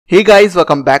Hey guys,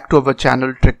 welcome back to our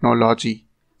channel Tricknology.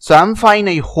 So I'm fine,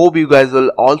 I hope you guys are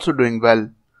also doing well.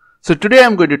 So today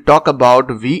I'm going to talk about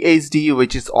VHD,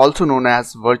 which is also known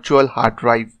as virtual hard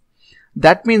drive.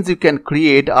 That means you can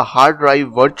create a hard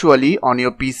drive virtually on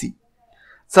your PC.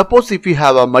 Suppose if you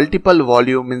have a multiple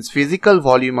volume, means physical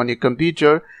volume on your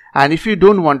computer, and if you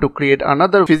don't want to create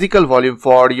another physical volume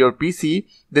for your PC,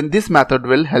 then this method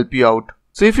will help you out.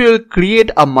 So if you create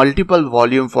a multiple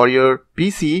volume for your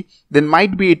PC, then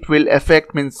might be it will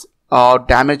affect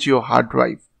damage your hard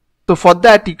drive. So for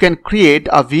that you can create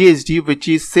a VHD which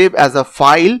is saved as a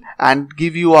file and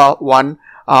give you one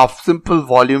simple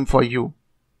volume for you.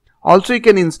 Also you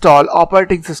can install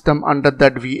operating system under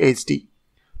that VHD.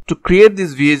 To create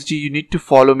this VHD you need to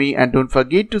follow me and don't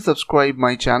forget to subscribe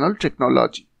my channel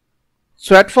Tricknology.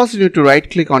 So at first you need to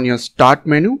right click on your start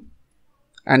menu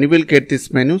and you will get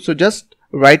this menu. So just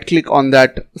right click on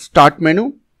that start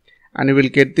menu and you will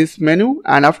get this menu,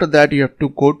 and after that you have to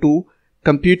go to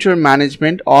computer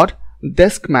management or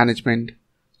desk management.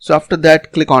 So after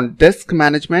that click on desk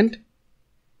management.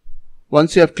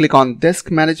 Once you have clicked on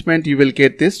desk management you will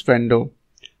get this window.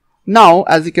 Now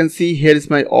as you can see, here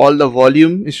is all the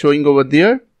volume is showing over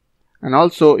there, and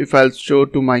also if I'll show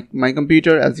to my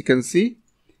computer, as you can see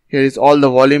here is all the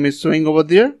volume is showing over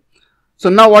there. So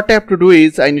now what I have to do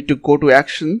is I need to go to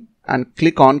action and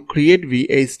click on create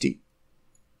VHD.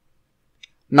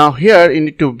 Now here you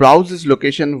need to browse this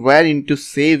location where you need to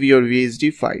save your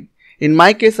VHD file. In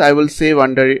my case I will save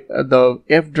under the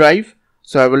F drive.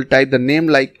 So I will type the name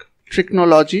like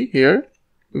Tricknology here,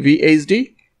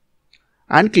 VHD,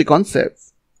 and click on save.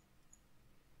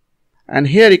 And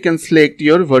here you can select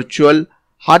your virtual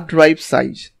hard drive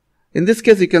size. In this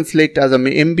case you can select as a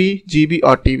MB, GB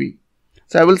or TB.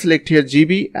 So I will select here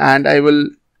GB and I will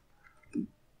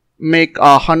make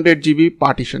a 100 GB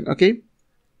partition. Okay,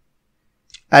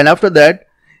 and after that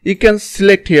you can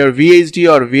select here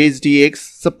VHD or VHDX.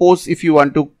 Suppose if you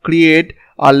want to create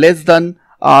a less than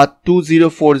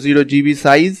 2040 GB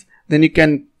size, then you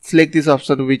can select this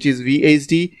option which is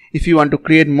VHD. If you want to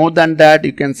create more than that,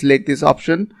 you can select this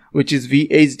option which is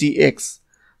VHDX.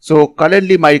 So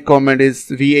currently my comment is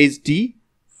VHD.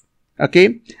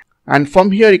 Okay, and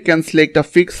from here you can select a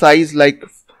fixed size, like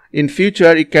in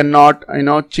future you cannot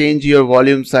change your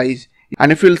volume size.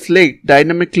 And if you select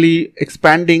dynamically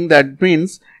expanding, that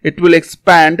means it will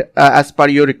expand as per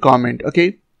your requirement.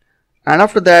 Okay, and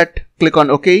after that click on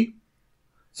OK.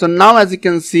 So now as you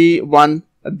can see, one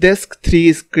desk 3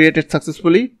 is created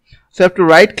successfully. So you have to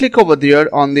right click over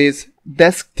there on this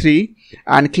desk 3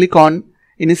 and click on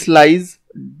initialize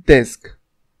desk,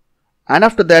 and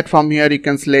after that from here you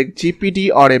can select GPT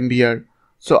or MBR.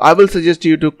 So I will suggest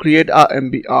you to create a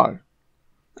MBR,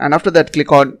 and after that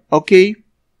click on OK.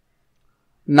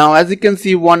 Now as you can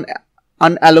see, one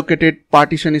unallocated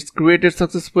partition is created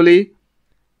successfully,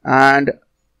 and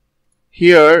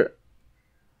here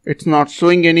it's not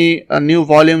showing any new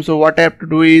volume. So what I have to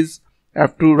do is I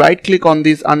have to right click on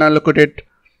this unallocated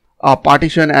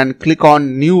partition and click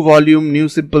on new volume, new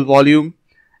simple volume,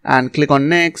 and click on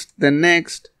next. Then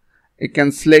next you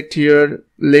can select here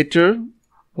later,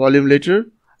 volume later,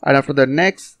 and after that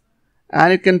next,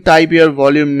 and you can type your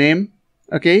volume name.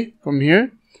 Okay, from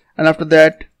here, and after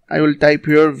that I will type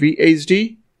here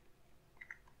VHD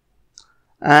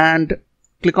and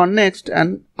click on next,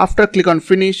 and after click on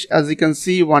finish, as you can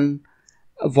see one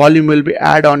volume will be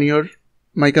added on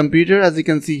my computer. As you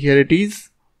can see here it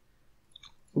is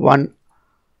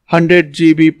 100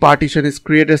 GB partition is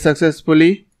created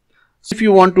successfully. So if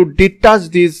you want to detach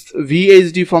this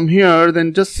VHD from here,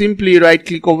 then just simply right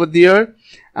click over there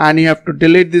and you have to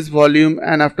delete this volume,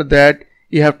 and after that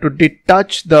you have to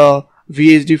detach the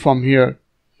VHD from here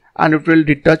and it will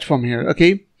detach from here.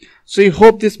 Okay, so I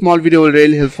hope this small video will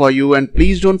really help for you, and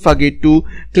please don't forget to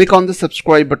click on the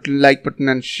subscribe button, like button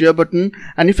and share button,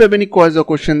 and if you have any questions or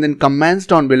question then comments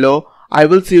down below. I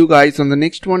will see you guys on the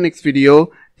next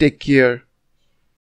video. Take care.